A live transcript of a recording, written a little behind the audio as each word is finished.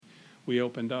we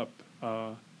opened up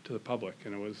to the public,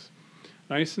 and it was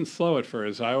nice and slow at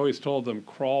first. I always told them,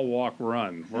 crawl, walk,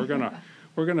 run. We're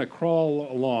gonna crawl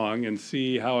along and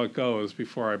see how it goes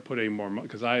before I put any more money,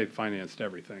 because I financed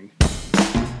everything.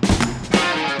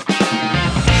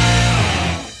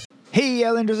 Hey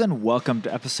Islanders, and welcome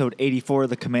to episode 84 of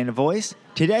the Camano Voice.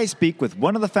 Today I speak with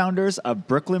one of the founders of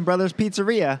Brooklyn Brothers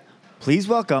Pizzeria. Please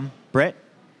welcome Brett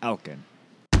Elkin.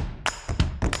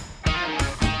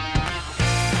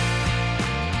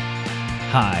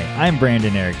 Hi, I'm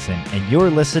Brandon Erickson, and you're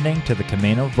listening to the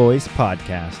Camano Voice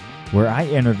podcast, where I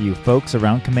interview folks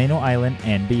around Camano Island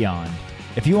and beyond.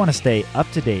 If you want to stay up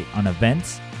to date on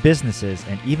events, businesses,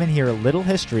 and even hear a little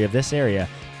history of this area,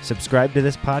 subscribe to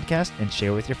this podcast and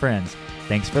share with your friends.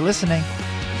 Thanks for listening.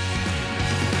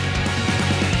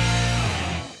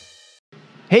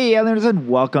 Hey Islanders, and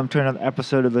welcome to another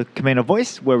episode of the Camano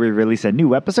Voice, where we release a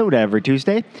new episode every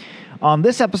Tuesday. On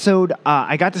this episode,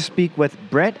 I got to speak with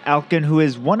Brett Elkin, who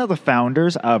is one of the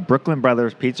founders of Brooklyn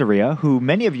Brothers Pizzeria, who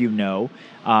many of you know,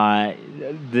 at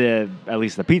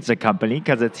least the pizza company,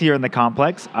 because it's here in the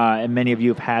complex, and many of you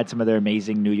have had some of their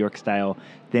amazing New York-style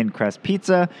thin crust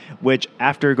pizza, which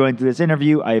after going through this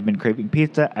interview, I have been craving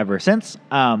pizza ever since.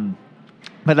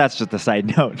 But that's just a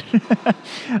side note.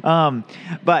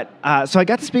 So I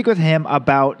got to speak with him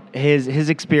about his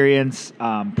experience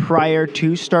prior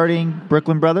to starting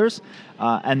Brooklyn Brothers,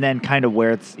 and then kind of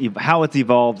how it's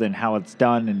evolved and how it's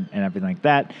done and everything like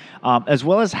that, as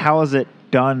well as how is it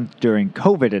done during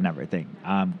COVID and everything,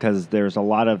 because there's a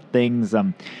lot of things.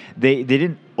 They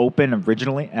didn't open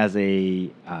originally as a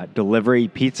delivery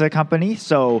pizza company,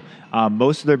 so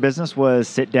most of their business was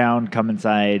sit down, come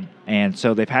inside, and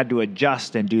so they've had to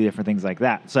adjust and do different things like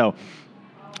that. So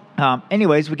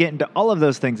anyways, we get into all of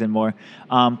those things and more.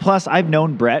 Plus, I've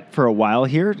known Brett for a while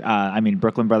here.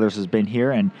 Brooklyn Brothers has been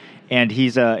here, and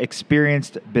he's an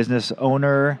experienced business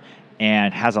owner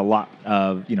and has a lot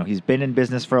of, he's been in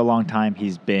business for a long time.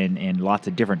 He's been in lots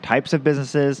of different types of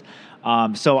businesses.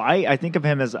 So I think of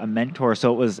him as a mentor.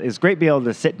 So it was great to be able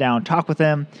to sit down, talk with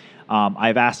him.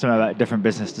 I've asked him about different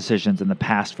business decisions in the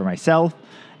past for myself.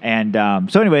 And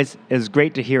so anyways, it's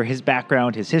great to hear his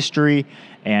background, his history,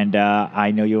 and I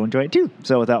know you'll enjoy it too.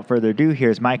 So without further ado,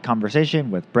 here's my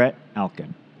conversation with Brett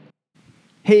Elkin.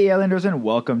 Hey Islanders, and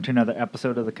welcome to another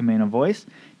episode of the Camano Voice.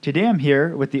 Today I'm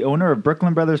here with the owner of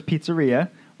Brooklyn Brothers Pizzeria.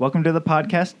 Welcome to the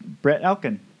podcast, Brett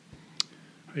Elkin.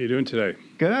 How are you doing today?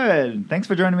 Good. Thanks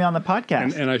for joining me on the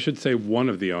podcast. And I should say one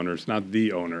of the owners, not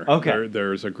the owner. Okay.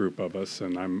 There's a group of us,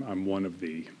 and I'm one of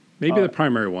maybe the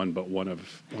primary one, but one of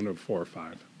 4 or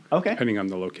 5. Okay. Depending on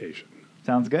the location.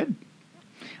 Sounds good.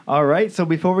 All right. So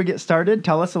before we get started,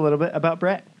 tell us a little bit about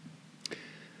Brett.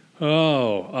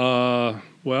 Well,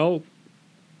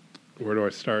 where do I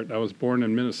start? I was born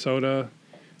in Minnesota.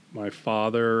 My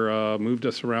father moved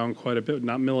us around quite a bit,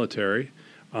 not military,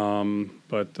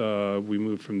 but we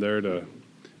moved from there to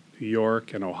New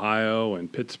York and Ohio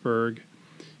and Pittsburgh,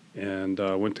 and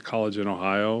went to college in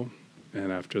Ohio.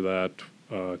 And after that,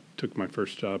 took my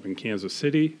first job in Kansas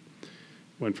City,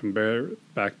 went from there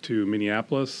back to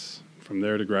Minneapolis, from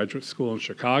there to graduate school in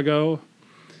Chicago,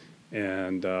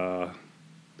 and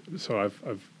so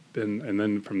I've been, and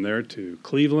then from there to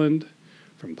Cleveland,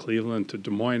 from Cleveland to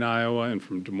Des Moines, Iowa, and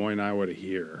from Des Moines, Iowa to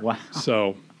here. Wow.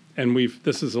 So, and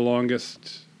this is the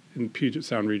longest, in Puget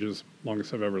Sound region,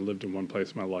 longest I've ever lived in one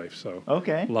place in my life. So,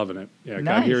 okay. Loving it. Yeah, I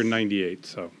nice. got here in 98,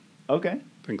 so. Okay. I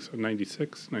think so,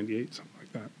 96, 98, something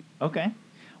like that. Okay.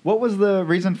 What was the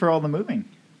reason for all the moving?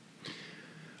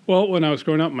 Well, when I was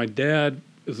growing up, my dad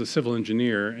is a civil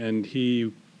engineer, and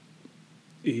he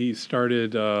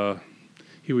started,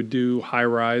 he would do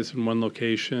high-rise in one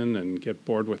location and get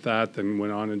bored with that, then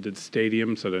went on and did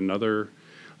stadiums at another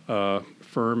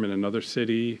firm in another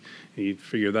city. He'd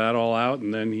figure that all out,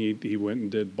 and then he went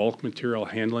and did bulk material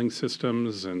handling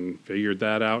systems and figured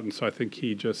that out. And so I think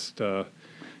he just, I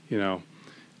don't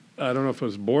know if it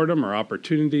was boredom or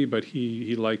opportunity, but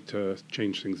he liked to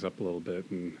change things up a little bit.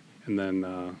 And then,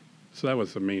 so that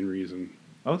was the main reason.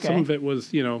 Okay. Some of it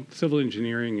was, civil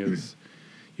engineering is,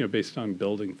 based on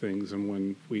building things. And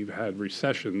when we've had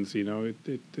recessions,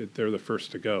 they're the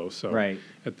first to go. So right.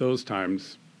 At those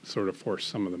times, sort of forced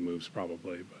some of the moves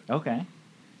probably. But okay.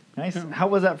 Nice. Yeah. How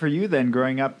was that for you then,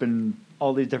 growing up in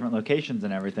all these different locations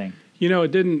and everything?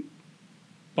 It didn't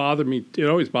bother me. It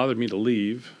always bothered me to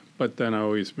leave, but then I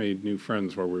always made new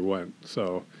friends where we went.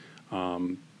 So,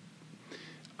 but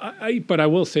I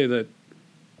will say that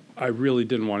I really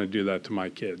didn't want to do that to my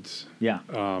kids. Yeah.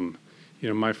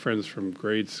 My friends from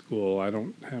grade school,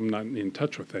 I'm not in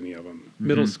touch with any of them. Mm-hmm.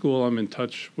 Middle school, I'm in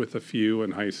touch with a few, in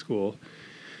high school.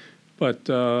 But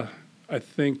I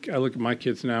think I look at my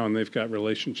kids now, and they've got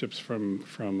relationships from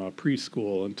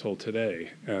preschool until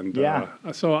today, and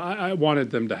so I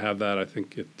wanted them to have that. I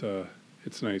think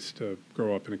it's nice to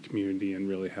grow up in a community and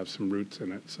really have some roots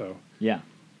in it. So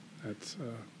that's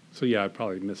so yeah, I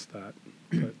probably missed that.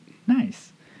 But.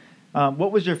 Nice.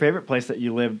 What was your favorite place that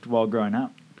you lived while growing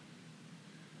up?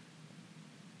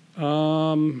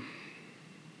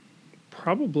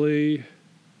 Probably,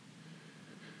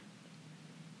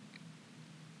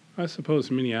 I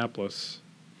suppose, Minneapolis.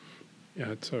 Yeah,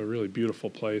 it's a really beautiful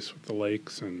place with the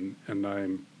lakes, and I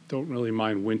don't really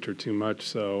mind winter too much.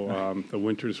 So the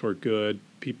winters were good.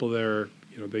 People there,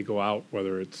 they go out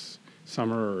whether it's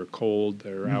summer or cold.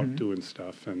 They're out doing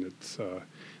stuff, and it's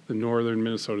the northern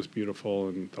Minnesota's beautiful,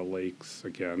 and the lakes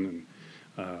again,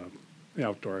 and the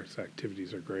outdoor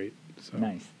activities are great. So.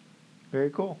 Nice, very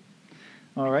cool.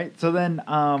 All right. So then,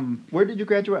 where did you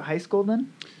graduate high school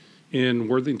then? In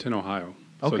Worthington, Ohio.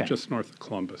 Okay. So just north of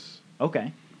Columbus.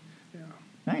 Okay. Yeah.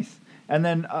 Nice. And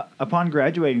then upon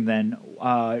graduating then,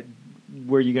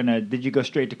 did you go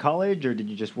straight to college or did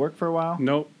you just work for a while?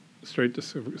 Nope. Straight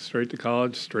to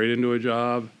college, straight into a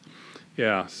job.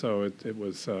 Yeah. So it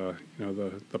was,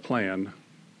 the plan.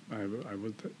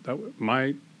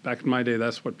 Back in my day,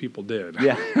 that's what people did.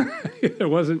 Yeah. It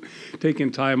wasn't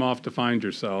taking time off to find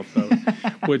yourself,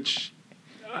 which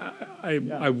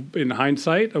in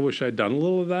hindsight, I wish I'd done a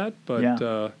little of that, but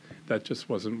that just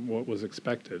wasn't what was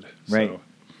expected. Right.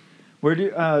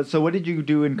 So. So what did you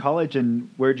do in college,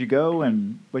 and where'd you go,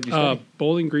 and what'd you study?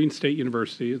 Bowling Green State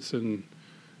University. It's in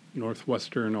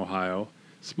northwestern Ohio,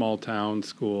 small town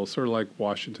school, sort of like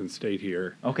Washington State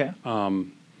here. Okay.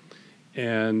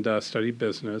 And studied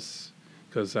business,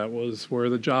 because that was where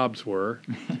the jobs were,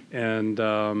 and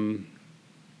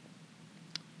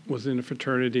was in a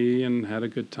fraternity and had a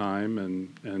good time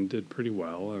and did pretty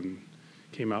well, and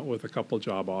came out with a couple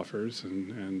job offers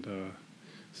and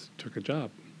took a job.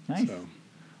 Nice. So,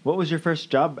 what was your first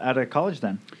job out of college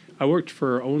then? I worked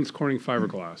for Owens Corning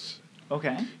Fiberglass.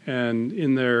 Okay. And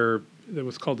in there, it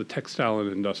was called the textile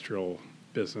and industrial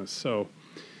business. So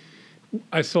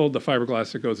I sold the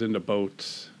fiberglass that goes into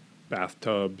boats,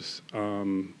 bathtubs.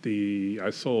 I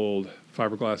sold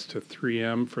fiberglass to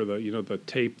 3M for the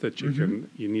tape that you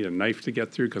need a knife to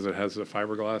get through because it has the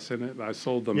fiberglass in it. And I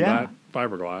sold them that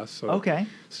fiberglass. So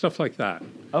stuff like that.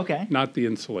 Okay. Not the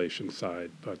insulation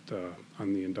side, but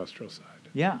on the industrial side.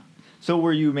 Yeah. So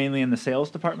were you mainly in the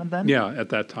sales department then? Yeah, at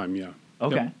that time, yeah.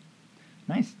 Okay. Yep.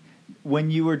 Nice.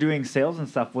 When you were doing sales and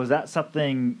stuff, was that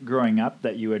something growing up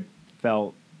that you had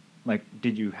felt like,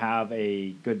 did you have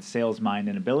a good sales mind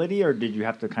and ability, or did you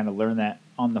have to kind of learn that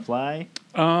on the fly?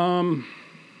 I've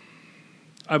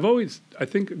always, I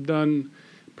think, done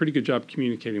a pretty good job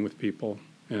communicating with people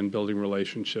and building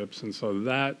relationships, and so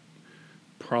that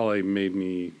probably made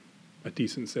me a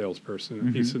decent salesperson,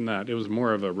 at least in that. It was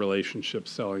more of a relationship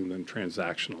selling than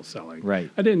transactional selling. Right.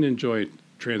 I didn't enjoy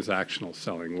transactional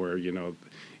selling where,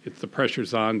 it's the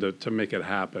pressure's on to make it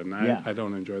happen. I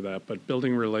don't enjoy that. But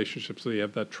building relationships so you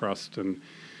have that trust and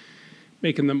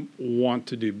making them want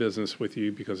to do business with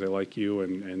you because they like you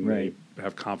and they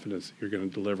have confidence that you're going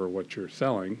to deliver what you're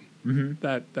selling,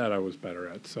 that I was better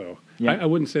at. So I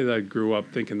wouldn't say that I grew up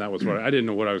thinking that was what I didn't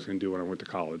know what I was going to do when I went to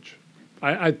college.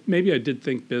 Maybe I did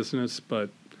think business, but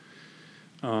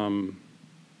I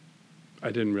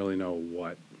didn't really know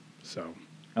what. So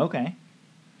okay,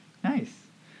 nice.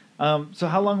 So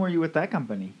how long were you with that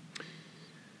company?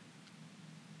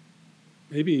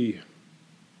 Maybe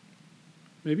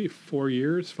 4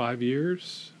 years, 5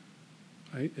 years.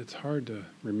 It's hard to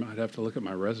remember. I'd have to look at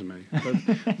my resume. But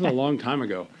it was a long time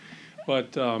ago.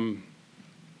 But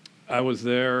I was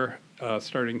there,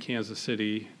 started in Kansas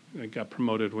City. I got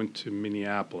promoted, went to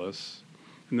Minneapolis,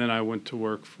 and then I went to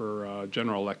work for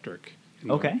General Electric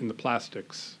in the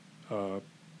plastics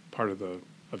part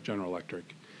of General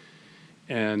Electric.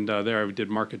 And there I did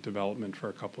market development for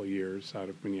a couple of years out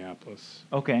of Minneapolis.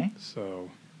 Okay. So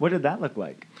what did that look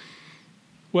like?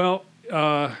 Well,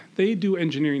 they do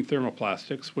engineering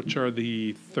thermoplastics, which are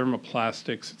the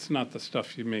thermoplastics. It's not the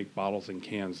stuff you make bottles and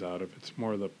cans out of. It's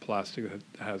more the plastic that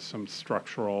has some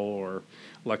structural, or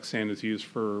Lexan is used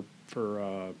for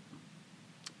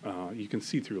you can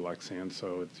see through Lexan,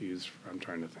 so it's used for, I'm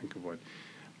trying to think of what,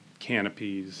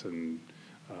 canopies and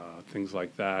things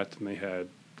like that. And they had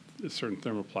certain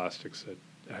thermoplastics that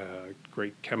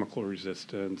great chemical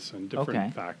resistance and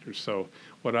different factors. So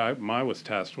what I was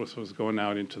tasked with was going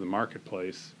out into the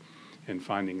marketplace and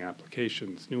finding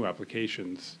new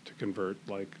applications to convert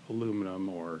like aluminum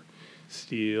or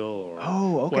steel or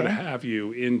what have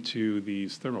you into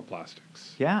these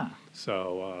thermoplastics. Yeah.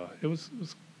 So it was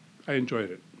I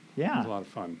enjoyed it. Yeah. It was a lot of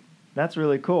fun. That's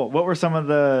really cool. What were some of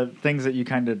the things that you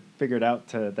kind of figured out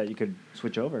that you could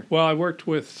switch over? Well, I worked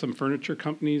with some furniture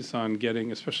companies on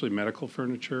getting, especially medical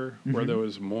furniture, where there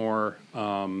was more.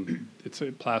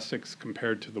 Plastics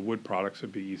compared to the wood products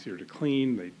would be easier to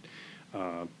clean. They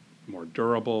more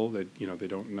durable. They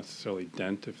don't necessarily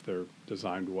dent if they're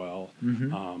designed well.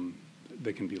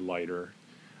 They can be lighter.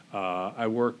 I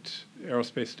worked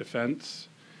aerospace defense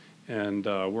and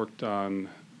worked on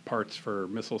parts for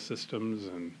missile systems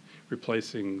and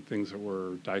replacing things that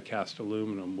were die-cast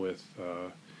aluminum with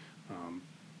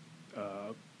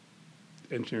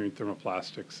engineering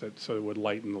thermoplastics so it would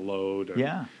lighten the load.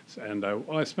 And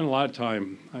I spent a lot of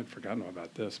time, I'd forgotten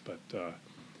about this, but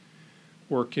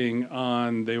working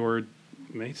on, they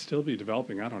may still be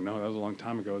developing, I don't know, that was a long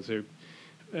time ago.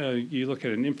 You look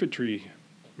at an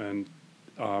infantryman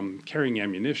carrying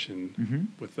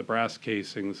ammunition with the brass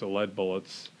casings, the lead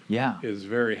bullets, is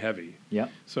very heavy.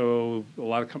 So a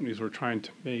lot of companies were trying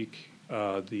to make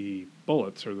the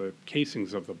bullets or the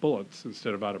casings of the bullets,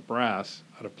 instead of out of brass,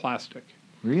 out of plastic.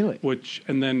 Really?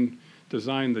 And then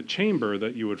design the chamber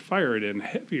that you would fire it in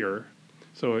heavier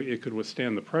so it could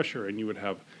withstand the pressure and you would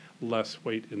have less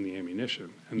weight in the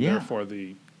ammunition. And therefore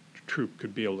the troop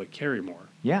could be able to carry more.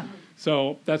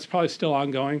 So that's probably still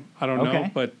ongoing. I don't know,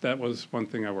 but that was one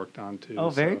thing I worked on too. Oh,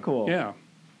 very cool. Yeah.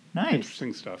 Nice.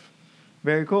 Interesting stuff.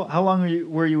 Very cool. How long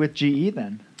were you with GE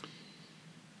then?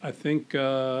 I think 3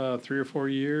 or 4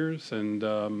 years. And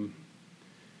the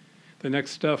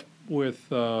next stuff with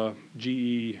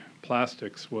GE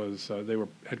Plastics was they were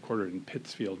headquartered in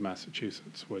Pittsfield,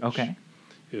 Massachusetts, which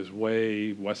is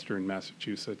way western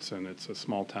Massachusetts, and it's a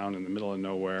small town in the middle of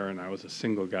nowhere, and I was a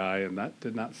single guy, and that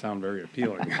did not sound very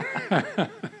appealing.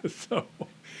 So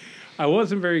I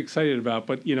wasn't very excited about,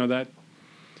 but at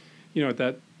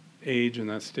that age and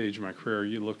that stage of my career,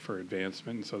 you look for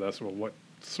advancement, and so that's what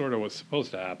sort of was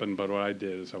supposed to happen. But what I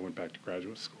did is I went back to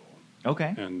graduate school.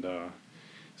 And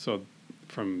so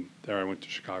from there I went to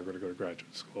Chicago to go to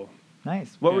graduate school.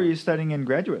 Nice. What were you studying in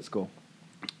graduate school?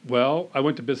 Well, I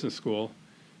went to business school,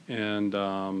 and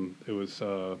it was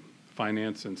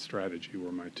finance and strategy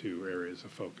were my 2 areas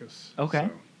of focus. Okay.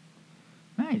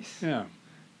 So, nice. Yeah.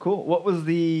 Cool. What was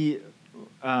the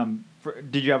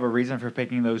did you have a reason for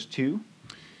picking those 2?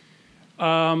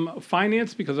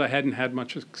 Finance, because I hadn't had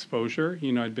much exposure.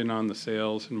 I'd been on the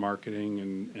sales and marketing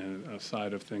and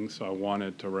side of things, so I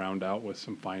wanted to round out with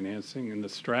some financing. And the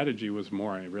strategy was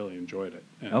more, I really enjoyed it.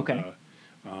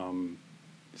 And,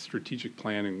 strategic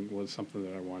planning was something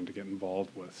that I wanted to get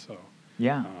involved with. So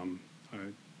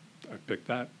I picked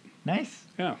that. Nice.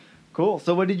 Yeah. Cool.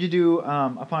 So what did you do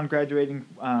upon graduating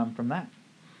from that?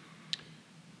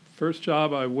 First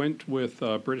job, I went with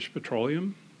British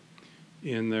Petroleum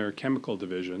in their chemical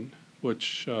division,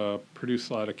 which produced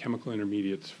a lot of chemical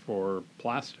intermediates for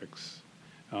plastics.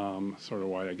 Sort of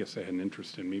why I guess they had an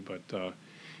interest in me. But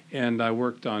and I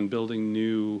worked on building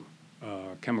new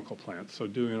chemical plants, so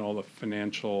doing all the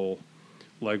financial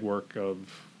legwork of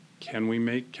can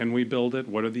we build it?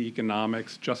 What are the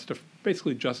economics?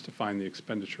 Basically justifying the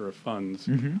expenditure of funds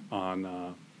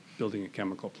on building a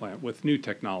chemical plant with new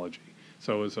technology.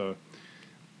 So it was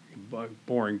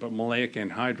boring, but maleic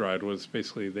anhydride was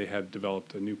basically they had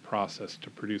developed a new process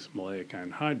to produce maleic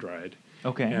anhydride.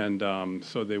 And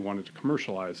so they wanted to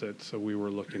commercialize it. So we were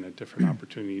looking at different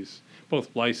opportunities, both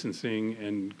licensing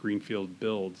and greenfield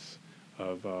builds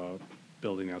of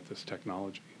building out this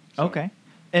technology. So,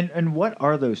 And what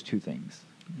are those 2 things?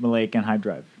 Maleic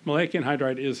anhydride. Maleic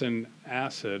anhydride is an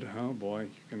acid. Oh boy,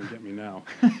 you're going to get me now.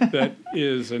 That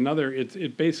is another.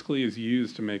 It basically is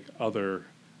used to make other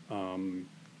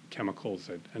chemicals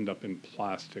that end up in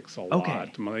plastics a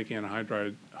lot. Maleic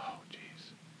anhydride. Oh,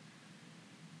 geez,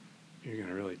 you're going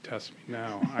to really test me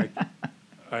now.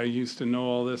 I used to know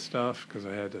all this stuff because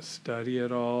I had to study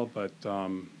it all, but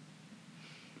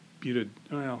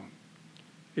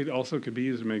it also could be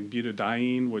used to make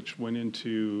butadiene, which went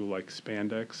into like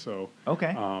spandex. So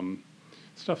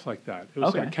stuff like that. It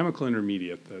was a chemical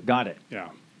intermediate. Got it. Yeah.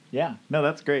 Yeah. No,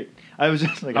 that's great. I was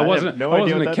just like, I wasn't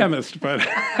a chemist, but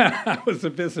I was the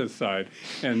business side,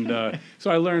 and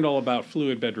so I learned all about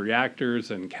fluid bed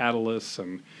reactors and catalysts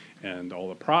and all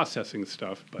the processing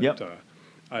stuff. But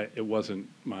it wasn't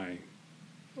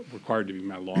required to be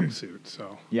my long suit.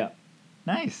 So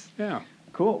nice. Yeah.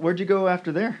 Cool. Where'd you go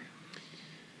after there?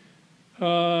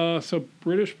 So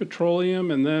British Petroleum,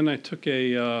 and then I took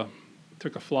a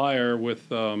flyer with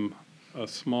a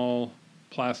small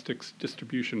plastics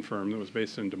distribution firm that was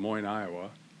based in Des Moines, Iowa.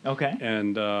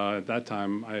 And at that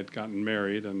time, I had gotten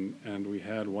married, and we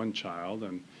had 1 child,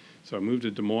 and so I moved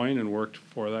to Des Moines and worked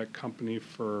for that company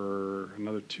for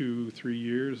another 2-3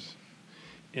 years,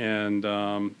 And,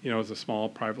 it was a small,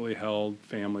 privately held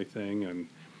family thing, and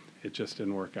it just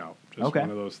didn't work out. Just Okay.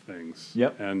 one of those things.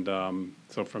 Yep. And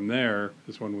so from there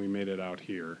is when we made it out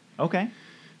here. Okay.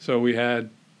 So we had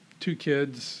 2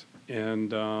 kids,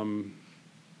 and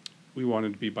we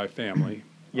wanted to be by family.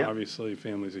 Yep. Obviously,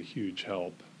 family's a huge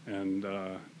help, and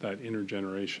that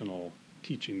intergenerational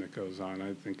teaching that goes on,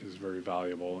 I think, is very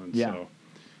valuable. And Yeah. so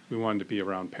we wanted to be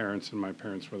around parents, and my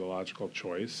parents were the logical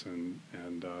choice, and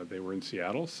they were in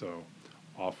Seattle, so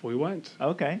off we went.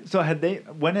 Okay. So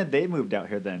when had they moved out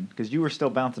here then? Because you were still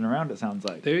bouncing around, it sounds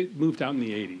like. They moved out in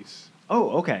the 80s.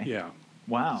 Oh, okay. Yeah.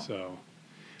 Wow. So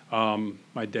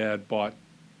my dad bought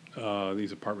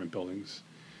these apartment buildings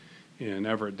in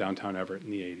Everett, downtown Everett,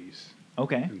 in the 80s.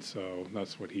 Okay. And so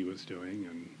that's what he was doing,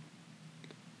 and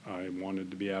I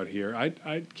wanted to be out here.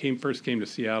 I first came to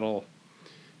Seattle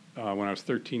when I was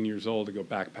 13 years old to go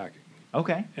backpacking,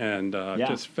 Okay. and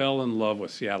just fell in love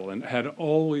with Seattle, and had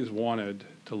always wanted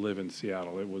to live in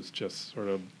Seattle. It was just sort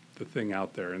of the thing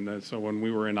out there. And then, so when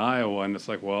we were in Iowa, and it's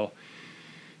like, well,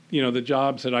 the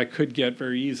jobs that I could get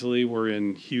very easily were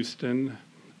in Houston,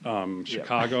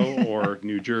 Chicago, or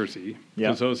New Jersey,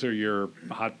 because those are your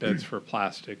hotbeds for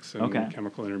plastics and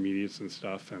chemical intermediates and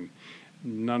stuff, and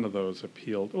none of those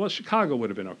appealed. Well, Chicago would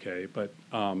have been okay, but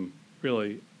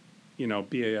really,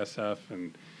 BASF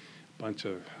and a bunch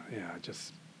of, I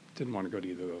just didn't want to go to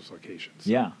either of those locations.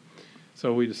 Yeah.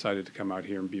 So we decided to come out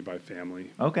here and be by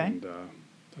family. Okay. And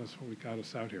that's what got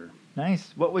us out here.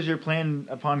 Nice. What was your plan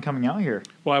upon coming out here?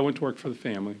 Well, I went to work for the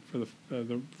family, for the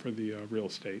real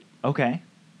estate. Okay.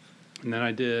 And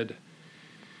then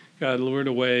got lured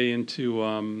away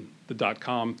into the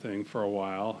 .com thing for a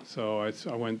while. So I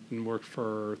went and worked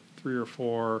for 3 or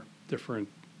 4 different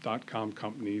 .com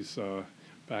companies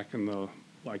back in the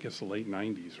late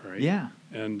 90s, right? Yeah.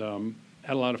 And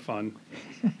had a lot of fun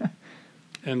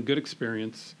and good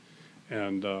experience,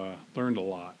 and learned a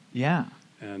lot. Yeah.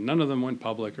 And none of them went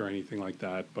public or anything like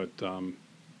that, but I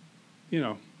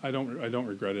don't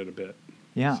regret it a bit.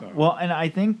 Yeah. So. Well, and I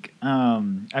think,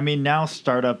 now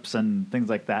startups and things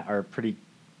like that are pretty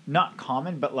not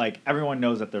common, but like everyone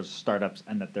knows that there's startups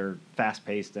and that they're fast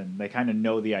paced and they kind of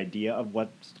know the idea of what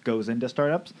goes into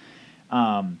startups.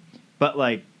 But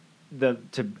like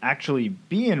to actually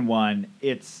be in one,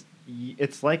 it's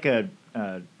like going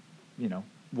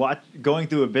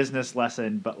through a business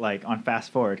lesson, but like on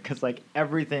fast forward, because like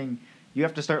everything, you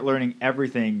have to start learning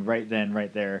everything right then,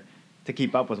 right there, to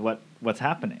keep up with what's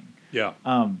happening. Yeah.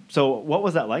 So what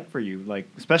was that like for you? Like,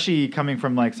 especially coming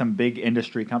from like some big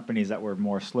industry companies that were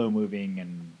more slow moving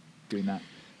and doing that.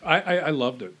 I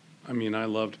loved it. I mean, I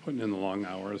loved putting in the long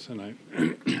hours, and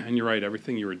and you're right,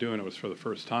 everything you were doing, it was for the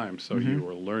first time, so you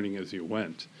were learning as you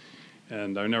went.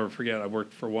 And I'll never forget, I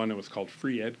worked for one, it was called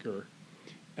Free Edgar,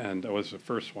 and that was the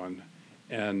first one.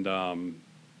 And,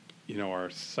 our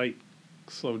site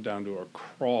slowed down to a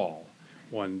crawl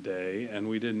one day, and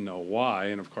we didn't know why.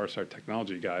 And of course, our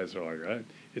technology guys are like,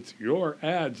 it's your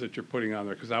ads that you're putting on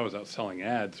there, because I was out selling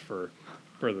ads for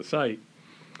the site.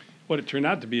 What it turned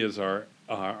out to be is our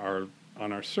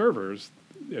on our servers,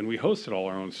 and we hosted all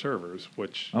our own servers,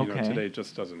 which today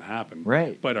just doesn't happen.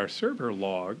 Right. But our server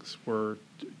logs were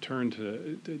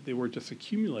they were just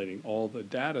accumulating all the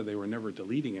data. They were never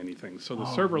deleting anything. So the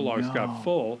server logs got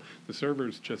full. The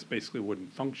servers just basically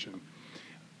wouldn't function.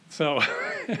 So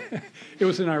it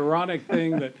was an ironic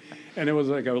thing and it was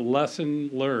like a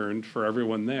lesson learned for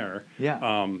everyone there.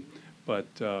 Yeah. But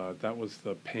that was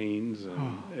the pains,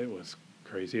 and it was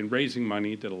crazy. And raising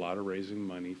money, did a lot of raising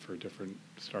money for different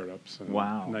startups. And,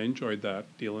 wow. And I enjoyed that,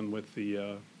 dealing with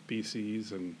the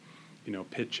VCs and,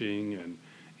 pitching and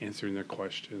answering their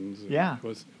questions. Yeah. It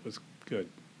was good.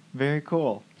 Very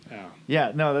cool. Yeah.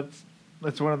 Yeah, no,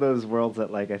 that's one of those worlds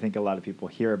that like I think a lot of people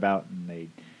hear about and they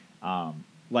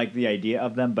like the idea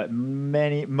of them, but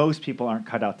most people aren't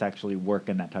cut out to actually work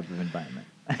in that type of environment.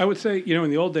 I would say, in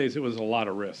the old days, it was a lot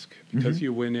of risk because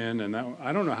you went in, and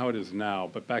I don't know how it is now,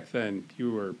 but back then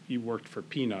you worked for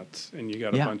peanuts, and you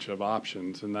got a bunch of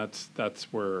options, and that's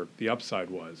where the upside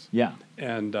was. Yeah.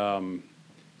 And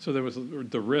so there was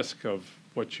the risk of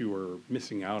what you were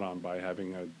missing out on by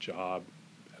having a job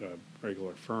at a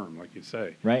regular firm, like you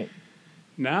say. Right.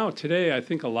 Now, today, I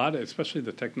think a lot of, especially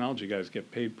the technology guys,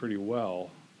 get paid pretty well.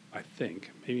 I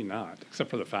think, maybe not, except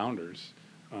for the founders.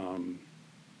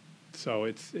 So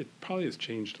it probably has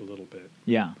changed a little bit.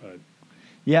 Yeah. But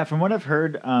yeah, from what I've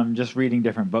heard, just reading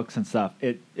different books and stuff,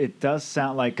 it does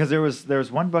sound like, because there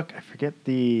was one book, I forget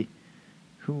which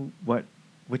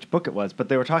book it was, but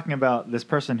they were talking about this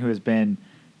person who has been,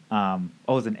 it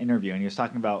was an interview, and he was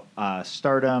talking about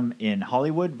stardom in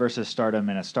Hollywood versus stardom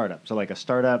in a startup. So like a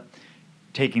startup,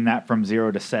 taking that from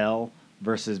zero to sell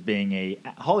versus being a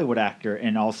Hollywood actor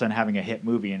and all of a sudden having a hit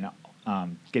movie and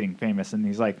getting famous. And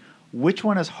he's like, which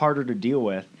one is harder to deal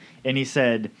with? And he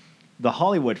said, the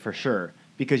Hollywood for sure,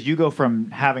 because you go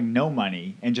from having no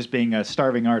money and just being a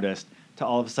starving artist to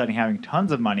all of a sudden having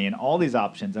tons of money and all these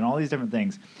options and all these different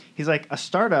things. He's like, a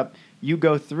startup, you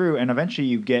go through and eventually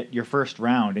you get your first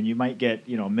round and you might get,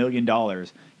 $1 million.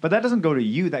 But that doesn't go to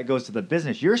you, that goes to the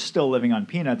business. You're still living on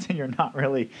peanuts and you're not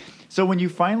really. So when you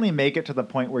finally make it to the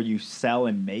point where you sell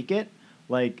and make it,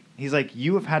 like, he's like,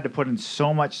 you have had to put in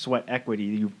so much sweat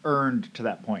equity that you've earned to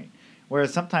that point.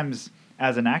 Whereas sometimes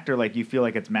as an actor, like, you feel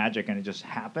like it's magic and it just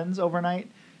happens overnight.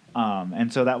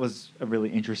 And so that was a really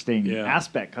interesting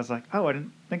aspect. I was like, oh, I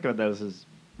didn't think of those as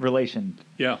relation.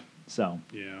 Yeah. So.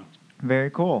 Yeah.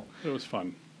 Very cool. It was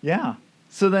fun. Yeah.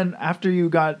 So then after you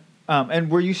got, and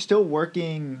were you still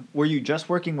working, were you just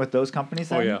working with those companies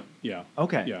then? Oh, yeah. Yeah.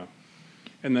 Okay. Yeah.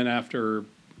 And then after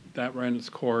that ran its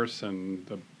course and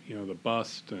the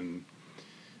bust, and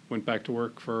went back to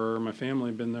work for my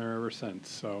family, been there ever since.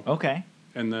 So. Okay.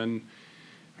 And then,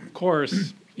 of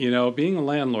course, being a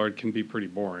landlord can be pretty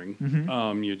boring.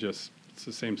 Mm-hmm. It's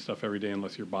the same stuff every day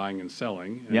unless you're buying and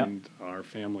selling. And our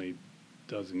family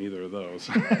does neither of those.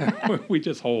 We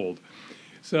just hold.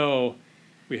 So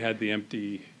we had the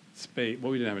empty space.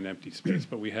 Well, we didn't have an empty space,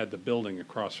 but we had the building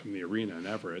across from the arena in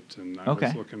Everett. And I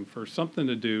was looking for something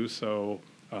to do. So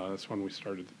that's when we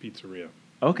started the pizzeria.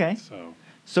 Okay.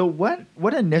 So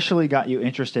what initially got you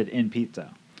interested in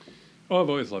pizza? Oh, I've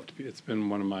always loved pizza. It's been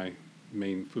one of my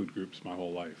main food groups my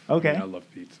whole life. Okay. I love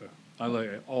pizza. I like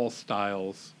all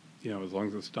styles. As long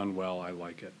as it's done well, I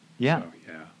like it. Yeah. So,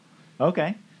 yeah.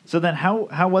 Okay. So then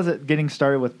how was it getting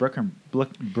started with Brooklyn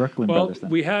Brothers then?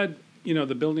 We had,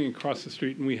 the building across the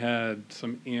street, and we had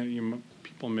some,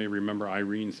 people may remember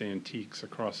Irene's Antiques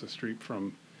across the street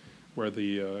from where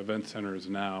the event center is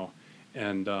now.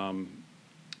 And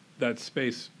that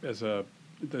space, the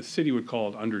city would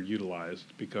call it underutilized,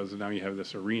 because now you have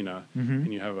this arena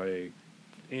and you have a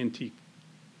antique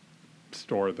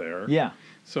store there. Yeah.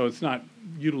 So it's not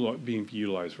being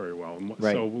utilized very well.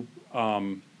 Right. So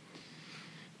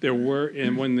there were,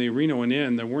 and when the arena went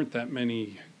in, there weren't that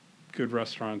many good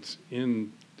restaurants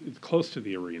close to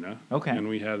the arena. Okay. And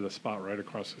we had a spot right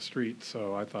across the street,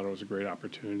 so I thought it was a great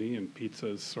opportunity. And pizza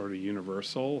is sort of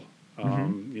universal.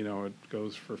 It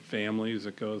goes for families,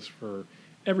 it goes for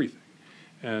everything.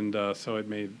 And so it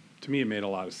made a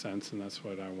lot of sense, and that's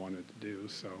what I wanted to do.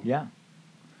 So yeah,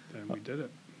 then we did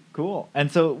it. Cool.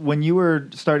 And so when you were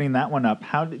starting that one up,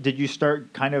 how did you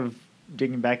start kind of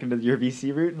digging back into your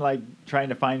VC route and like trying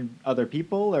to find other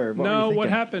people, or what were you thinking? What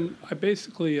happened? I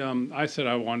basically I said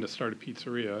I wanted to start a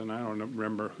pizzeria, and I don't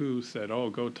remember who said, "Oh,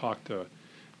 go talk to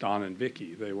Don and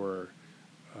Vicky." They were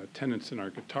tenants in our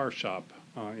guitar shop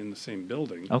in the same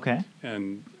building. Okay.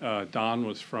 And Don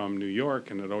was from New York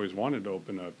and had always wanted to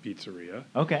open a pizzeria.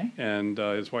 Okay. And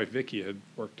his wife Vicky had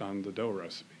worked on the dough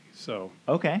recipe. So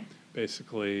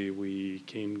basically we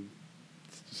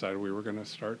decided we were going to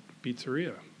start a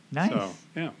pizzeria. Nice. So,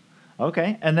 yeah.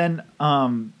 Okay. And then,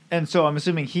 and so I'm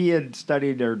assuming he had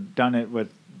studied or done it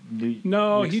with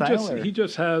No, he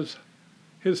just has,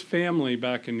 his family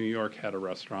back in New York had a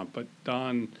restaurant, but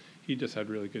Don, he just had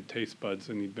really good taste buds,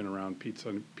 and he'd been around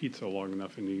pizza long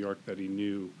enough in New York that he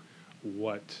knew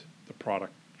what the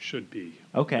product should be.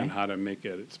 Okay. And how to make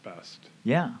it its best.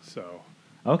 Yeah. So.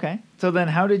 Okay. So then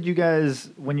how did you guys,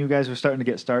 when you guys were starting to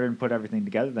get started and put everything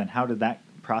together, then how did that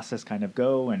process kind of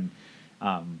go and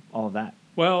all of that?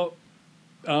 Well,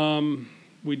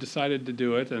 we decided to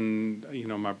do it, and,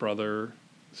 my brother,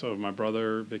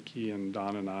 Vicky, and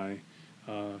Don and I,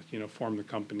 formed the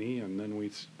company, and then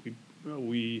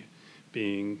we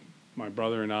being my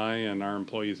brother and I and our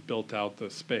employees built out the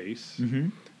space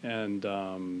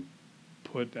and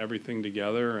put everything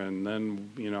together. And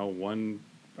then,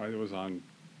 it was on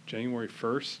January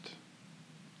 1st,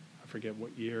 I forget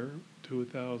what year,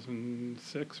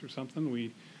 2006 or something,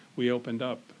 we opened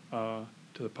up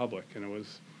to the public. And it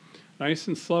was nice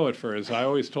and slow at first. I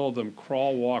always told them,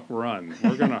 crawl, walk, run.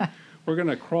 We're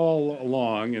gonna crawl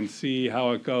along and see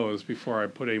how it goes before I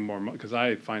put any more money, because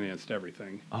I financed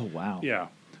everything. Oh, wow. Yeah.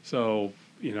 So,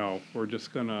 we're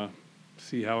just gonna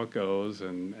see how it goes,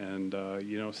 and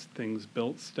things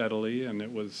built steadily, and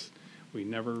we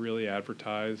never really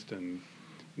advertised and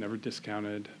never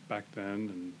discounted back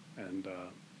then, and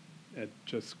it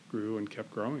just grew and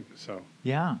kept growing. So.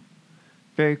 Yeah.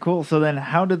 Very cool. So then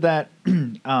how did that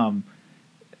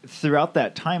throughout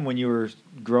that time when you were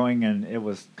growing and it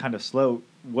was kind of slow,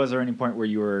 was there any point where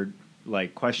you were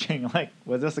like questioning, like,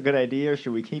 was this a good idea or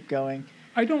should we keep going?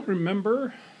 I don't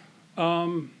remember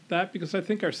That because I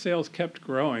think our sales kept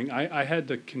growing. I had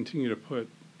to continue to put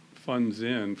funds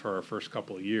in for our first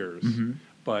couple of years,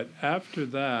 but after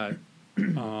that,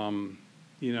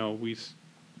 we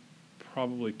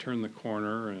probably turned the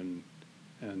corner and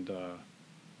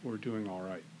we're doing all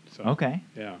right. So Okay.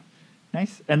 yeah.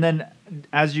 Nice. And then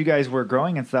as you guys were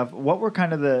growing and stuff, what were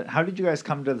kind of how did you guys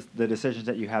come to the decisions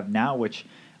that you have now, which,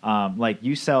 like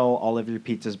you sell all of your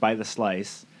pizzas by the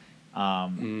slice?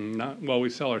 We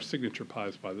sell our signature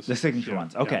pies by The signature yeah,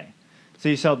 ones. Okay. So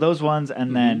you sell those ones,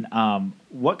 and then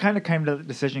what kind of came to the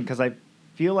decision? Because I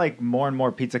feel like more and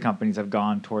more pizza companies have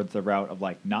gone towards the route of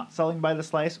like not selling by the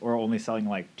slice or only selling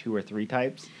like 2 or 3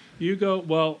 types.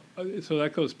 So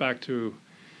that goes back to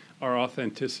our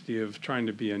authenticity of trying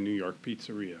to be a New York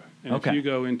pizzeria. And Okay. if you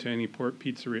go into any port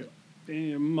pizzeria,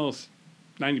 most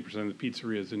 90% of the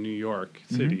pizzerias in New York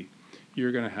City,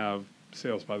 you're going to have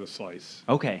sales by the slice.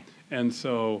 Okay. And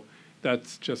so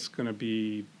that's just going to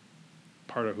be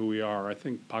part of who we are. I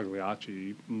think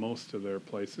Pagliacci, most of their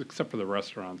places, except for the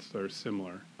restaurants, they're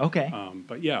similar. Okay.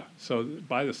 But yeah, so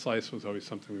by the slice was always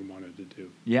something we wanted to do.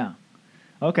 Yeah.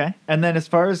 Okay. And then as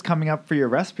far as coming up for your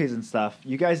recipes and stuff,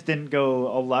 you guys didn't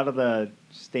go a lot of the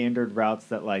standard routes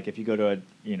that like if you go to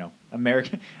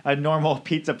a normal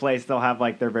pizza place, they'll have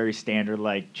like their very standard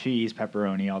like cheese,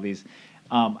 pepperoni, all these.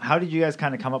 How did you guys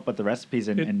kind of come up with the recipes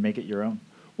and make it your own?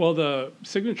 Well, the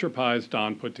signature pies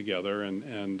Don put together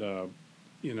and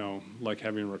like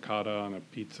having ricotta on a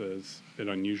pizza is a bit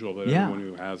unusual, but everyone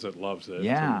who has it loves it.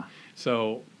 Yeah. And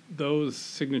so those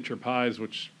signature pies,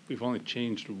 which we've only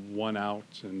changed one out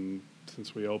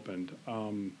since we opened,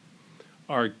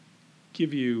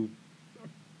 give you,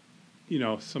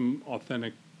 some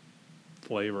authentic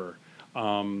flavor.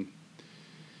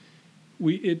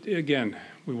 We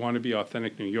want to be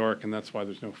authentic New York, and that's why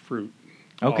there's no fruit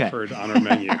offered on our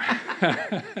menu.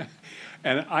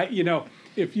 And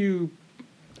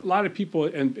a lot of people,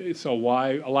 and so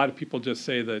why a lot of people just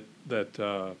say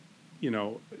that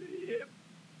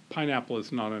pineapple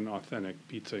is not an authentic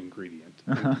pizza ingredient.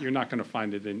 You're not going to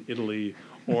find it in Italy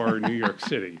or New York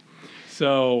City.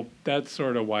 So that's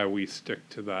sort of why we stick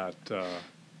to that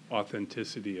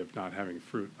authenticity of not having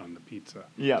fruit on the pizza.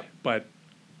 Yeah. But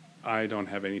I don't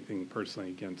have anything personally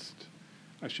against.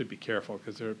 I should be careful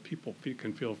because there are people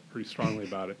can feel pretty strongly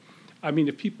about it. I mean,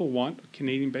 if people want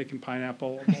Canadian bacon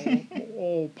pineapple,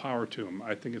 all power to them.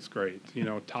 I think it's great.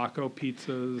 Taco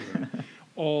pizzas and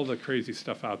all the crazy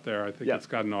stuff out there. I think it's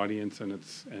got an audience, and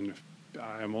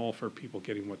I'm all for people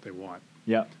getting what they want.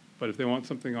 Yeah. But if they want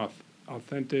something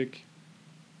authentic,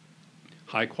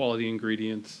 high quality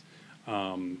ingredients,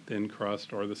 thin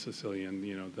crust or the Sicilian,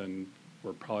 then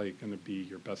we're probably going to be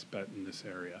your best bet in this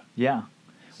area. Yeah.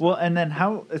 Well, and then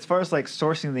as far as like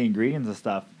sourcing the ingredients and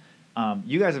stuff,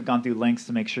 you guys have gone through lengths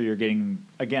to make sure you're getting,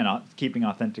 again, keeping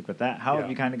authentic with that. How have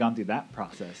you kind of gone through that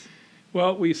process?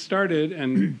 Well, we started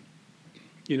and,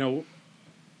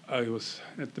 I was,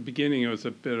 at the beginning, it was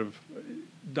a bit of,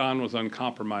 Don was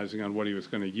uncompromising on what he was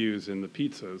going to use in the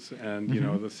pizzas. And,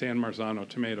 the San Marzano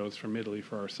tomatoes from Italy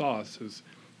for our sauce is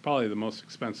probably the most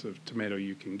expensive tomato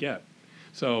you can get.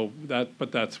 So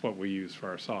that's what we use for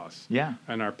our sauce. Yeah.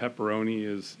 And our pepperoni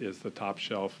is the top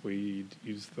shelf. We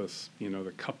use this,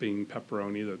 the cupping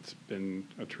pepperoni that's been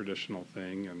a traditional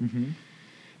thing,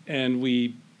 and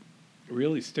we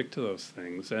really stick to those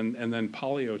things. And then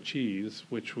Polio cheese,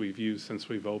 which we've used since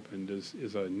we've opened,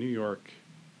 is a New York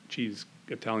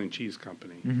Italian cheese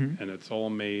company, and it's all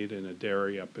made in a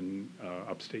dairy up in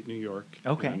upstate New York.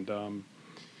 Okay. And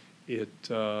it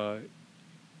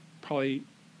probably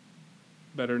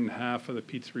better than half of the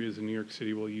pizzerias in New York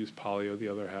City will use Polio. The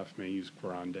other half may use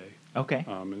Grande. Okay.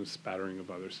 And a spattering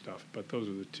of other stuff. But those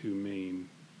are the two main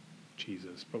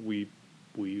cheeses. But we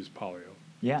use Polio.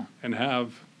 Yeah. And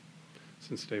have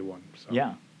since day one. So.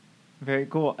 Yeah. Very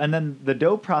cool. And then the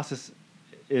dough process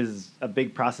is a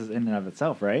big process in and of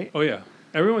itself, right? Oh, yeah.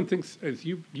 Everyone thinks, as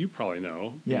you probably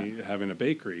know, Yeah. having a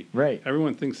bakery, right?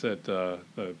 Everyone thinks that the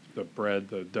bread,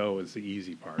 the dough, is the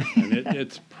easy part, and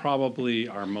it's probably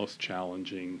our most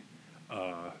challenging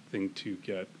thing to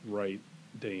get right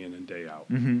day in and day out.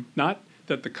 Not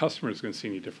that the customer is going to see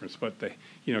any difference, but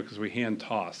because we hand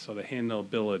toss, so the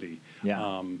handleability,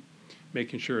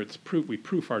 making sure it's we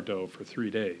proof our dough for 3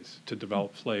 days to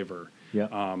develop flavor.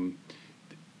 Yeah.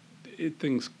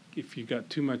 Things. If you got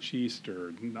too much yeast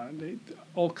or not,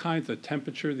 all kinds of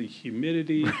temperature, the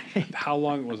humidity, how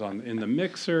long it was in the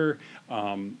mixer,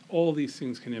 all these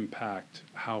things can impact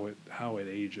how it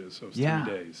ages those 3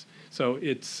 days. So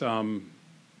it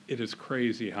is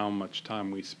crazy how much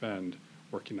time we spend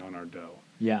working on our dough.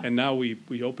 Yeah. And now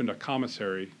we opened a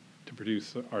commissary to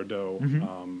produce our dough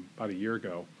about a year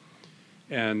ago,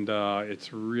 And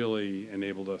it's really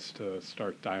enabled us to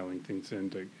start dialing things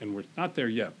into, and we're not there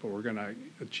yet, but we're going to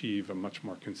achieve a much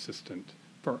more consistent,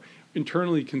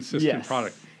 internally consistent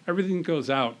product. Everything goes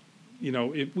out.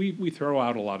 We throw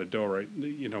out a lot of dough, right?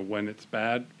 When it's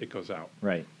bad, it goes out.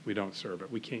 Right. We don't serve it.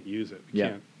 We can't use it. We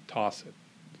can't toss it.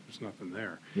 There's nothing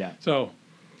there. Yeah. So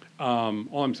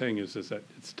all I'm saying is that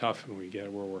it's tough, and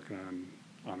we're working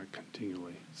on it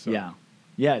continually. So.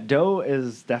 Yeah. Dough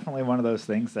is definitely one of those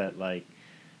things that like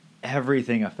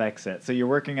everything affects it. So you're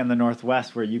working in the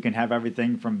Northwest where you can have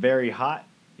everything from very hot,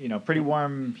 pretty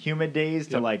warm, humid days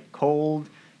to like cold,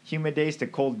 humid days to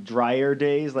cold, drier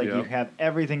days. Like you have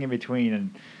everything in between,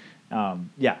 and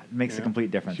it makes a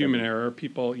complete difference. Human error.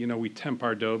 People, we temp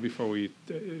our dough before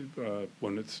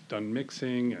when it's done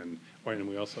mixing, and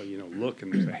we also, look,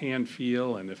 and there's a hand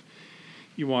feel, and if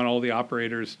you want all the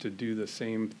operators to do the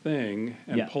same thing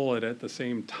and pull it at the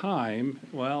same time,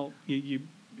 well,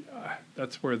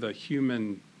 that's where the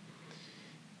human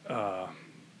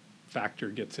factor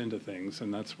gets into things,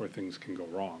 and that's where things can go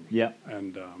wrong. Yeah.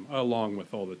 And along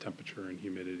with all the temperature and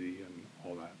humidity and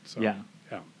all that. So, yeah.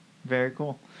 Very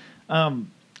cool.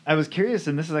 I was curious,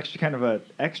 and this is actually kind of an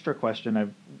extra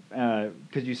question,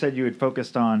 because you said you had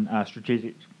focused on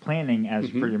strategic planning as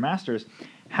for your master's.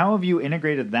 How have you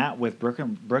integrated that with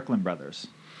Brooklyn Brothers?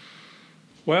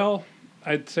 Well,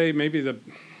 I'd say maybe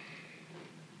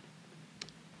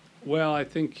I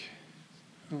think,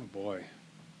 oh boy.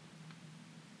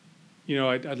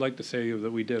 I'd like to say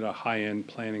that we did a high-end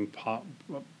planning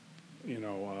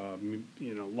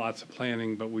lots of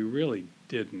planning, but we really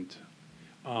didn't.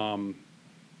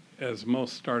 As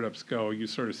most startups go, you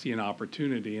sort of see an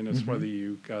opportunity, and it's whether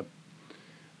you got,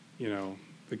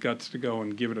 the guts to go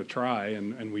and give it a try,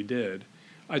 and we did.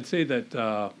 I'd say that,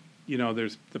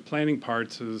 there's the planning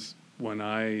parts is when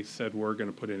I said we're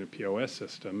going to put in a POS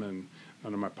system, and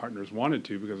none of my partners wanted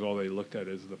to because all they looked at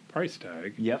is the price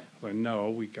tag. Yep. I was like, no,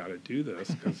 we got to do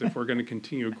this because if we're going to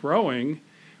continue growing,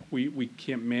 we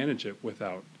can't manage it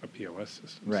without a POS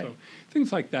system. Right. So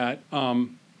things like that. The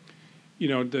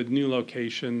new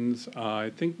locations. I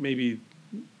think maybe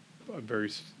a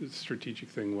very strategic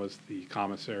thing was the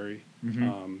commissary.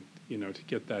 To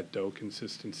get that dough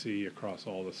consistency across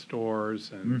all the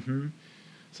stores, and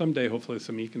someday hopefully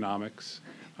some economics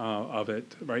of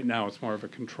it. Right now it's more of a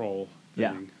control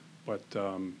thing, but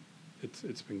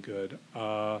it's been good.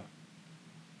 And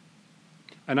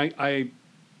I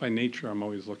by nature I'm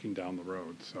always looking down the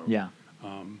road. So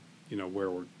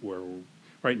where we're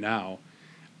right now,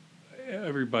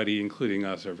 everybody, including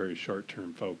us, are very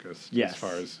short-term focused as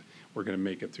far as we're going to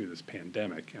make it through this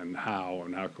pandemic, and how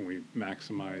can we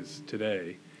maximize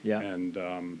today.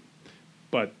 And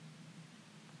but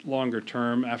longer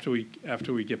term, after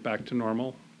we get back to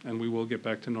normal, and we will get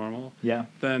back to normal,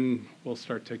 then we'll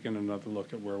start taking another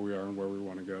look at where we are and where we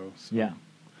want to go. So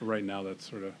right now, that's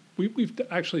sort of we've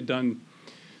actually done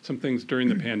some things during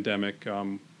the pandemic.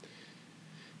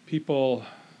 People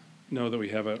know that we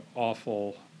have an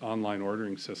awful online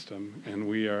ordering system, and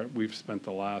we've spent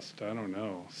the last, I don't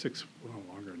know,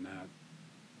 longer than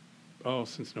that.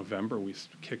 Since November, we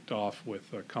kicked off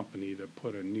with a company to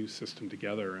put a new system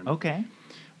together, and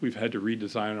we've had to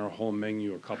redesign our whole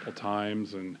menu a couple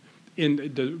times, and in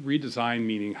the redesign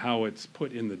meaning how it's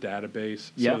put in the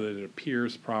database so that it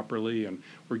appears properly, and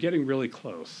we're getting really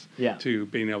close to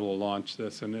being able to launch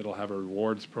this, and it'll have a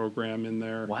rewards program in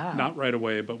there. Wow. Not right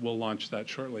away, but we'll launch that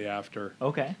shortly after.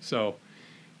 Okay. So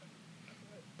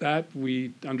that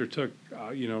we undertook,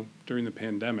 during the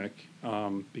pandemic,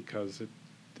 because it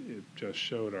just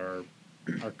showed our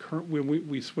current. When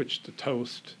we switched to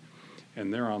Toast,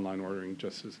 and their online ordering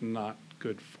just is not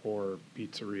good for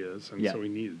pizzerias, and so we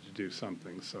needed to do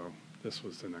something. So this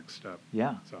was the next step.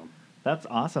 Yeah. So that's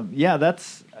awesome. Yeah,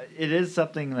 it is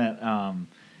something that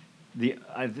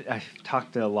I've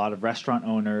talked to a lot of restaurant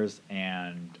owners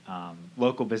and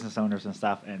local business owners and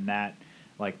stuff, and that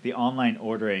like the online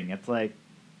ordering, it's like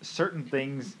certain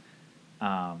things,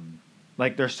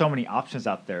 like there's so many options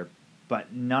out there,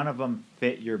 but none of them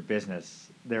fit your business.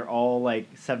 They're all like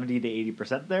 70 to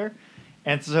 80% there.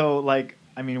 And so like,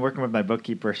 I mean, working with my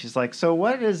bookkeeper, she's like, so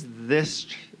what is this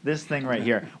thing right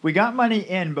here? We got money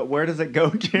in, but where does it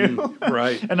go to?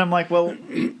 Right. And I'm like, well,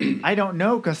 I don't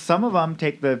know, because some of them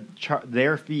take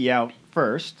their fee out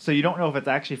first, so you don't know if it's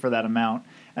actually for that amount,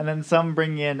 and then some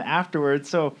bring in afterwards.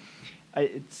 So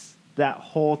it's that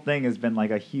whole thing has been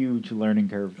like a huge learning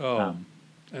curve.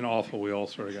 And awful. We all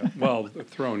sort of got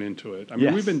thrown into it. I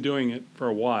mean, we've been doing it for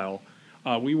a while.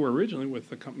 We were originally with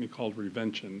a company called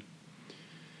Revention.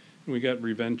 We got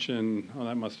Revention,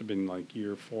 that must have been like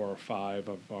year 4 or 5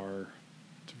 of our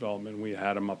development. We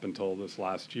had them up until this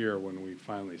last year when we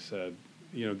finally said,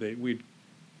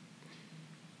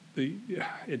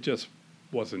 it just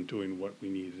wasn't doing what we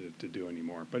needed it to do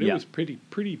anymore. But it was pretty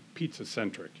pizza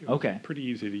centric. It was pretty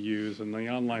easy to use, and the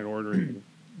online ordering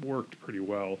worked pretty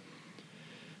well.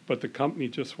 But the company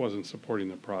just wasn't supporting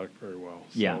the product very well.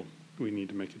 So we need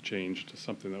to make a change to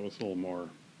something that was a little more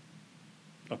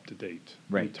up to date.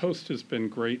 Right. And Toast has been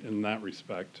great in that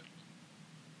respect.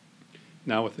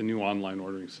 Now with the new online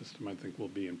ordering system, I think we'll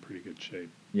be in pretty good shape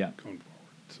going forward.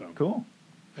 So cool.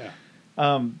 Yeah.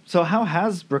 So how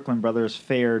has Brooklyn Brothers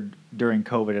fared during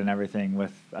COVID and everything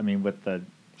with the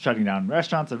shutting down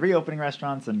restaurants and reopening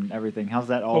restaurants and everything? How's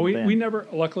that all been?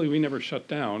 Luckily we never shut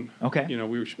down. Okay.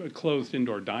 We were closed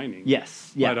indoor dining.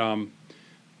 Yes. Yeah. But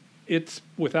it's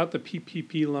without the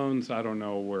PPP loans, I don't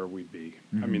know where we'd be.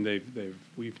 Mm-hmm. I mean,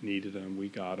 we've needed them, we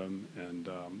got them, and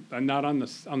not on the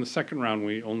second round.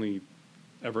 We only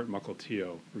Everett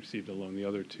Mukilteo received a loan. The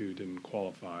other two didn't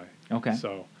qualify. Okay.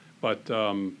 So, but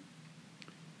the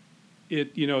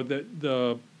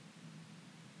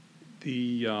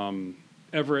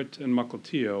Everett and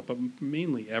Mukilteo, but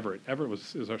mainly Everett. Everett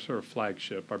is our sort of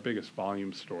flagship, our biggest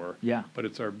volume store. Yeah. But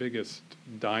it's our biggest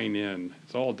dine-in.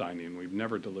 It's all dine-in. We've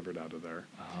never delivered out of there.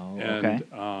 Oh, and,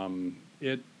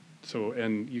 okay.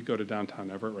 And you go to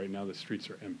downtown Everett right now, the streets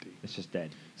are empty. It's just dead.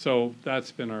 So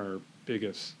that's been our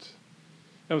biggest.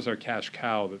 That was our cash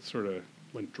cow that sort of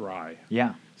went dry.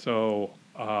 Yeah. So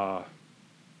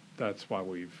that's why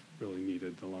we've really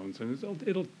needed the loans. And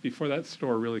it'll before that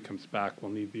store really comes back,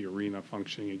 we'll need the arena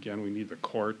functioning again. We need the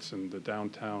courts and the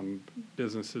downtown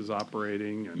businesses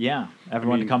operating. And,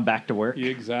 everyone to come back to work.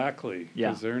 Exactly.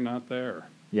 Because they're not there.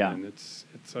 Yeah. And it's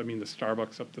the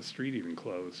Starbucks up the street even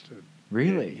closed.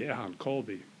 Really? Yeah, on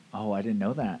Colby. Oh, I didn't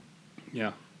know that.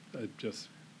 Yeah, just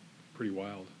pretty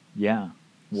wild. Yeah.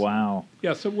 Wow.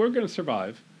 So we're going to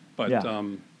survive, but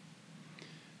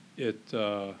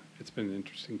it's been an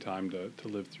interesting time to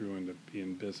live through and to be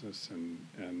in business,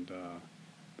 and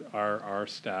our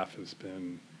staff has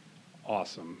been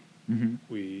awesome. Mm-hmm.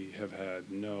 We have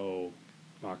had no,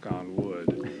 knock on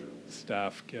wood,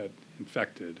 staff get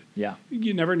infected. Yeah.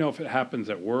 You never know if it happens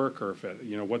at work or if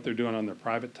what they're doing on their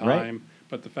private time. Right.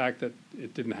 But the fact that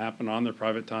it didn't happen on their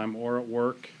private time or at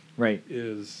work. Right.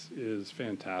 is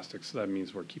fantastic. So that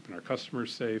means we're keeping our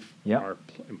customers safe. Yep. Our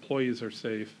employees are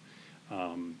safe.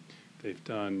 They've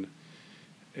done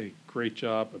a great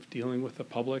job of dealing with the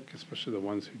public, especially the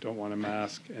ones who don't want to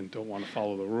mask and don't want to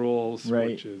follow the rules,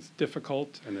 which is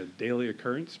difficult and a daily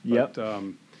occurrence. But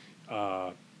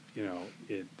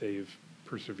they've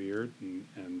persevered,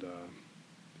 and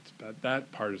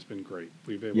that part has been great.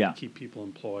 We've been able to keep people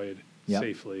employed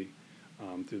safely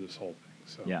through this whole thing.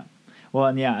 So. Yeah. Well,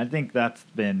 and I think that's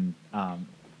been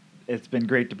it's been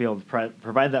great to be able to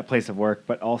provide that place of work,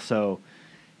 but also,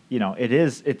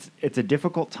 it's a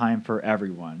difficult time for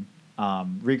everyone.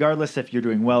 Regardless if you're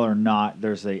doing well or not,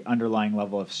 there's a underlying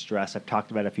level of stress. I've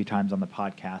talked about it a few times on the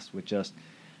podcast with just,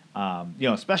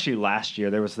 especially last year,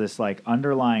 there was this like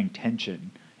underlying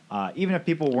tension. Even if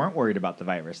people weren't worried about the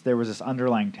virus, there was this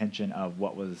underlying tension of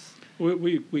what was.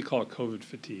 We call it COVID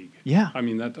fatigue. Yeah. I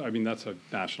mean that's a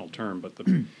national term, but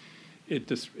it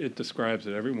describes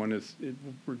that everyone is,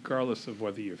 regardless of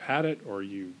whether you've had it or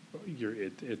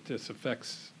it just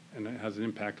affects and it has an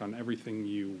impact on everything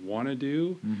you want to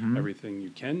do, everything you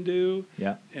can do,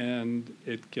 and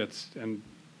it gets to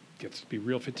be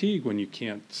real fatigue when you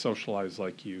can't socialize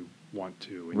like you want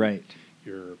to. And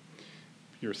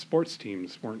your sports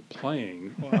teams weren't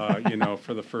playing,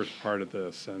 for the first part of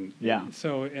this, and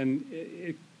so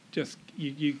it just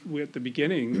we at the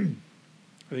beginning.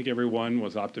 I think everyone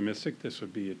was optimistic this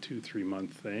would be a 2-3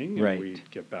 month thing, and we'd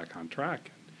get back on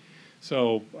track.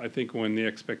 So I think when the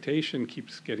expectation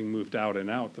keeps getting moved out and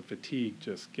out, the fatigue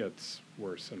just gets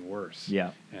worse and worse.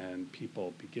 Yeah. And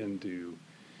people begin to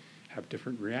have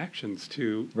different reactions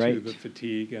to the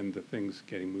fatigue and the things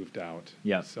getting moved out.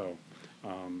 Yeah. So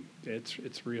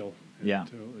it's real. It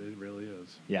really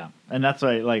is. Yeah. And that's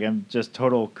why, I'm just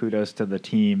total kudos to the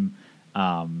team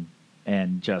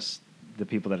and just the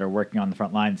people that are working on the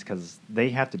front lines, because they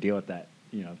have to deal with that.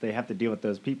 They have to deal with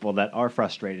those people that are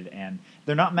frustrated, and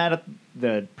they're not mad at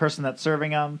the person that's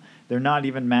serving them. They're not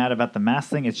even mad about the mask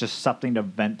thing. It's just something to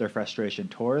vent their frustration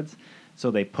towards.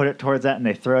 So they put it towards that, and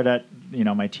they throw it at,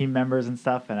 my team members and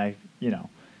stuff. And I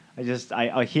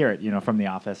hear it, from the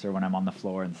office or when I'm on the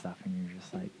floor and stuff. And you're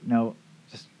just like, no,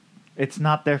 it's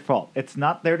not their fault. It's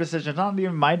not their decision. It's not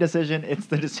even my decision. It's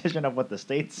the decision of what the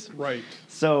state's. Right.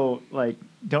 So,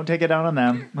 don't take it out on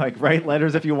them. Write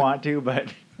letters if you want to, but,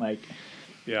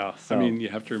 Yeah. So, I mean, you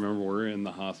have to remember we're in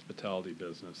the hospitality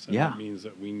business, and Yeah. that means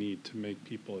that we need to make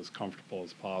people as comfortable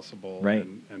as possible, Right.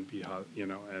 and be,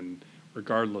 and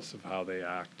regardless of how they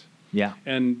act. yeah,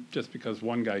 And just because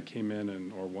one guy came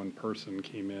in or one person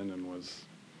came in and was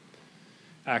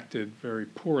acted very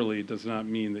poorly does not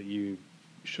mean that you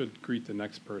should greet the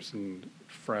next person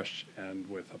fresh and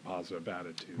with a positive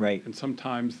attitude. Right. And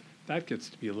sometimes that gets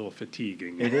to be a little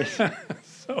fatiguing. It is.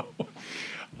 So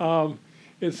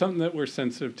it's something that we're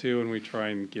sensitive to, and we try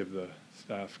and give the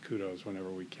staff kudos whenever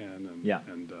we can. And, Yeah.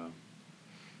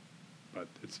 But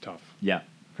it's tough. yeah,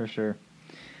 for sure.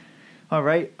 All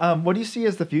right. What do you see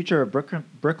as the future of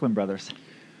Brooklyn Brothers?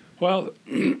 Well,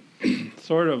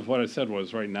 sort of what I said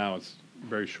was right now it's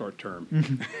very short term.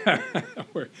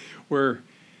 We're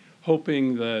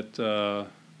hoping that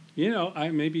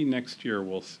maybe next year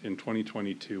in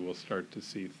 2022 we'll start to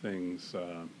see things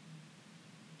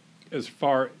as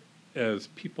far as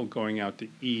people going out to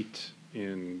eat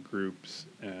in groups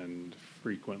and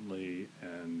frequently,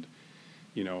 and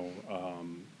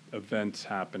events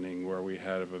happening where we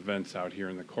have events out here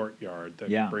in the courtyard that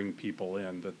Yeah. bring people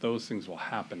in, that those things will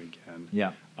happen again.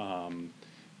 Yeah.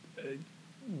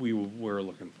 We're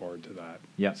looking forward to that.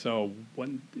 Yeah. So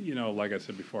when, like I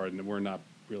said before, we're not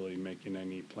really making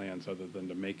any plans other than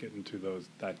to make it into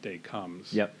that day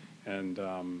comes. Yep. And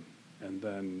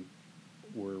then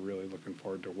we're really looking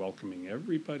forward to welcoming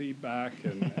everybody back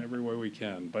in every way we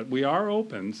can. But we are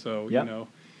open, so Yep.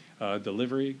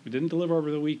 delivery. We didn't deliver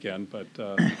over the weekend, but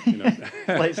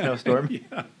Slight snowstorm.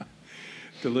 Yeah.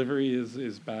 Delivery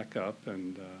is back up,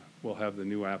 and we'll have the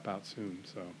new app out soon.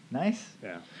 So Nice.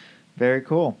 yeah. Very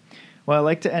cool. Well, I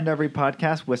like to end every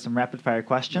podcast with some rapid fire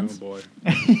questions. Oh boy.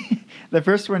 The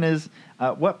first one is,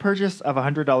 what purchase of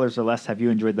 $100 or less have you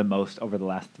enjoyed the most over the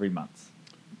last 3 months?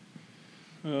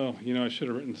 Oh, I should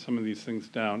have written some of these things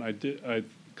down.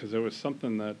 Because there was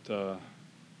something that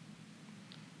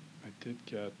I did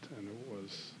get, and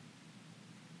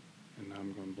now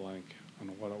I'm going blank on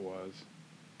what it was.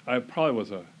 It probably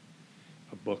was a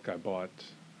book I bought.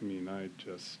 I mean, I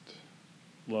just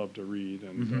love to read,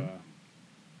 and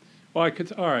all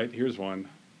right, here's one.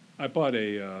 I bought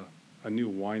a new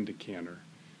wine decanter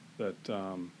that,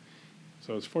 so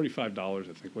it's $45,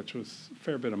 I think, which was a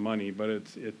fair bit of money, but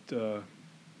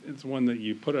it's one that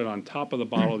you put it on top of the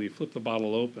bottle, you flip the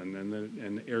bottle open, and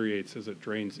then it aerates as it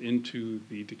drains into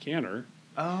the decanter.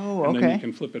 Oh, and okay. then you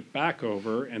can flip it back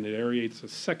over, and it aerates a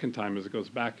second time as it goes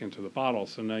back into the bottle.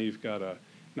 So now you've got a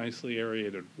nicely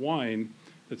aerated wine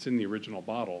that's in the original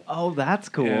bottle. Oh, that's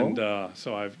cool. And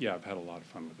so I've had a lot of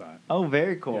fun with that. Oh,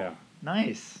 very cool. Yeah.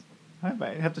 Nice. I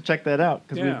might have to check that out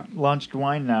because Yeah. we've launched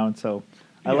wine now, and so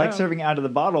I like Yeah. serving out of the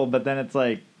bottle, but then it's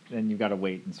like, then you've got to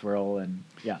wait and swirl, and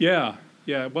yeah.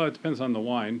 Yeah. Well, it depends on the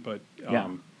wine, but Yeah.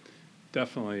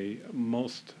 definitely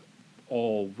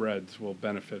all reds will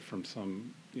benefit from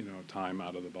some time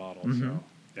out of the bottle. So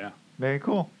yeah. Very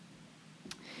cool.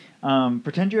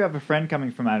 Pretend you have a friend coming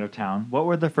from out of town. What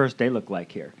would the first day look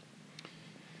like here?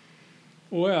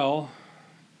 Well,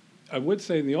 I would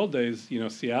say in the old days,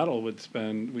 Seattle we'd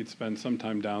spend some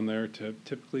time down there to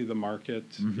typically the market,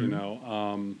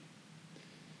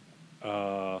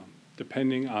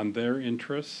 depending on their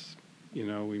interests,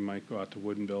 we might go out to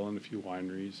Woodinville and a few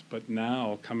wineries. But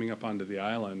now coming up onto the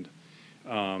island,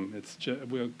 it's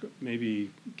we'll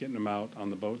maybe getting them out on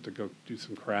the boat to go do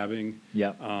some crabbing.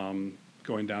 Yeah.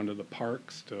 Going down to the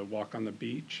parks to walk on the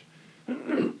beach.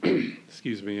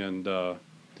 Excuse me, and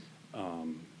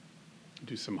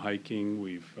do some hiking.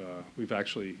 We've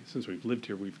actually, since we've lived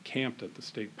here, we've camped at the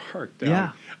state park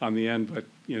down on the end. But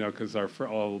because a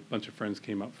bunch of friends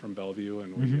came up from Bellevue,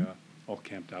 and we all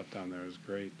camped out down there. It was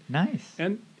great. Nice.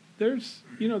 And there is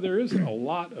a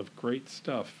lot of great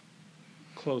stuff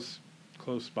close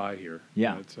by here.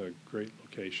 Yeah. It's a great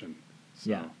location.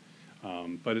 So, Yeah.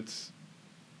 But it's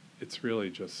really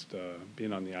just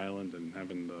being on the island and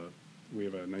we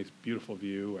have a nice, beautiful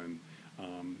view, and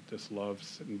just love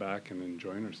sitting back and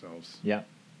enjoying ourselves. Yeah.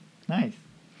 Nice.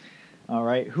 All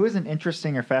right. Who is an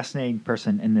interesting or fascinating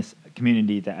person in this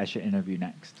community that I should interview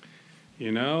next?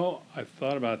 I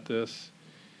thought about this,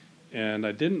 and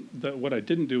what I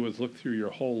didn't do was look through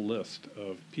your whole list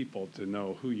of people to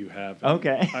know who you have. And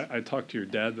Okay. I talked to your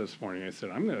dad this morning. I said,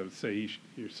 I'm going to say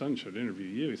your son should interview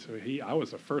you. So I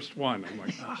was the first one. I'm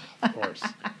like, of course.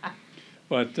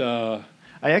 But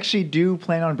I actually do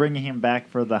plan on bringing him back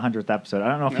for the 100th episode. I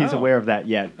don't know if he's No. aware of that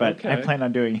yet, but Okay. I plan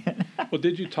on doing it. well,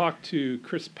 did you talk to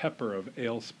Chris Pepper of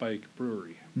Ale Spike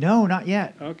Brewery? No, not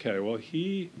yet. Okay, well,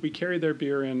 we carry their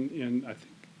beer in I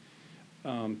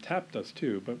think Tap does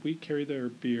too, but we carry their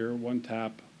beer, one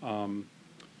tap,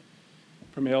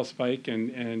 from Alespike,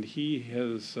 and he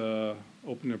has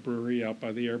opened a brewery out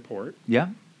by the airport. Yeah.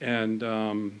 And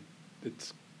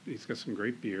he's got some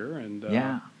great beer, and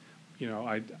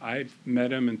I've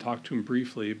met him and talked to him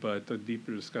briefly, but a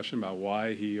deeper discussion about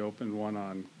why he opened one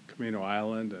on Camino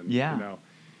Island, and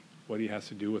what he has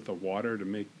to do with the water to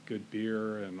make good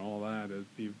beer and all that,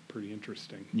 it'd be pretty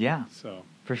interesting. Yeah. So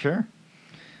for sure.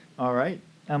 All right.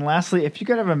 And lastly, if you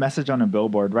could have a message on a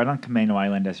billboard right on Camino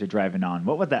Island as you're driving on,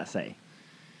 what would that say?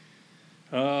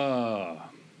 Probably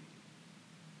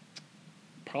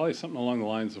something along the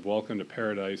lines of "Welcome to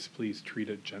Paradise. Please treat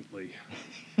it gently."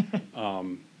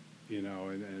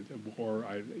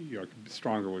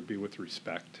 Stronger would be with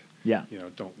respect. Yeah.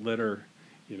 Don't litter.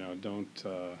 Don't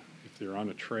if you're on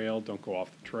a trail, don't go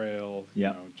off the trail.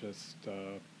 Yeah. Just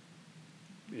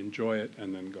enjoy it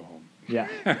and then go home. Yeah.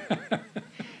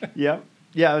 Yep.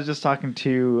 Yeah, I was just talking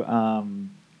to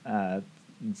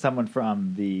someone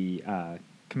from the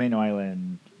Camino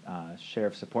Island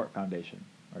Sheriff Support Foundation.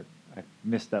 Or I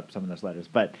missed up some of those letters,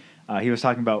 but he was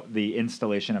talking about the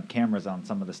installation of cameras on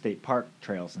some of the state park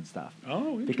trails and stuff. Oh,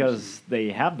 interesting. Because they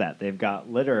have that. They've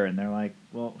got litter, and they're like,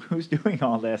 well, who's doing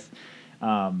all this?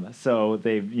 So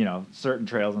they've, certain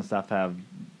trails and stuff have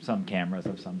some cameras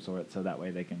of some sort, so that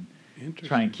way they can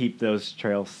try and keep those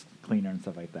trails cleaner and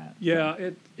stuff like that.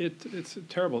 Yeah, it's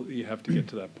terrible that you have to get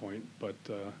to that point, but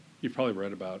you've probably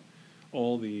read about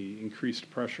all the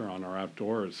increased pressure on our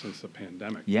outdoors since the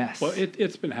pandemic. Yes. Well,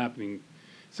 it's been happening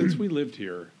since we lived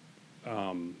here.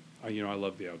 I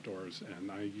love the outdoors,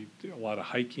 and I do a lot of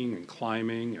hiking and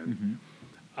climbing, and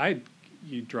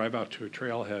you drive out to a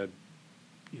trailhead,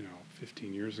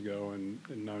 15 years ago, and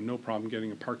no problem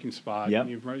getting a parking spot. Yep.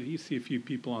 And you see a few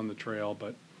people on the trail,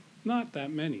 but not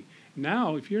that many.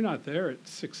 Now, if you're not there at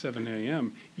 6, 7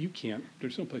 a.m., you can't.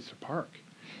 There's no place to park.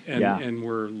 And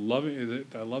we're loving it.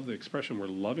 I love the expression, we're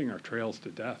loving our trails to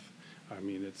death. I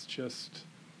mean, it's just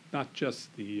not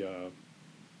just the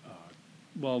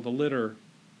the litter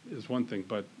is one thing,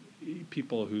 but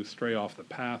people who stray off the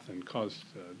path and cause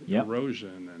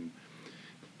erosion, and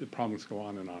the problems go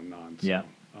on and on and on. So,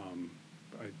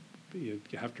 you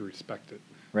have to respect it.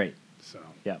 Right. So.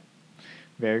 Yeah.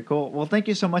 Very cool. Well, thank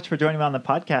you so much for joining me on the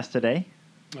podcast today.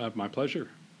 My pleasure.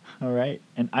 All right.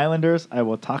 And Islanders, I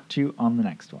will talk to you on the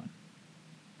next one.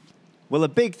 Well, a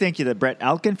big thank you to Brett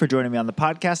Alkin for joining me on the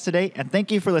podcast today, and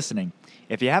thank you for listening.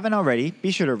 If you haven't already,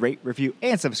 be sure to rate, review,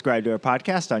 and subscribe to our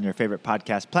podcast on your favorite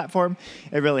podcast platform.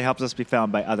 It really helps us be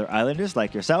found by other Islanders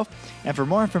like yourself. And for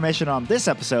more information on this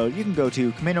episode, you can go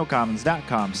to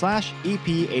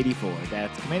CaminoCommons.com/EP84.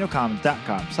 That's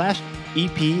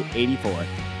CaminoCommons.com/EP84.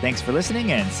 Thanks for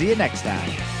listening, and see you next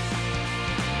time.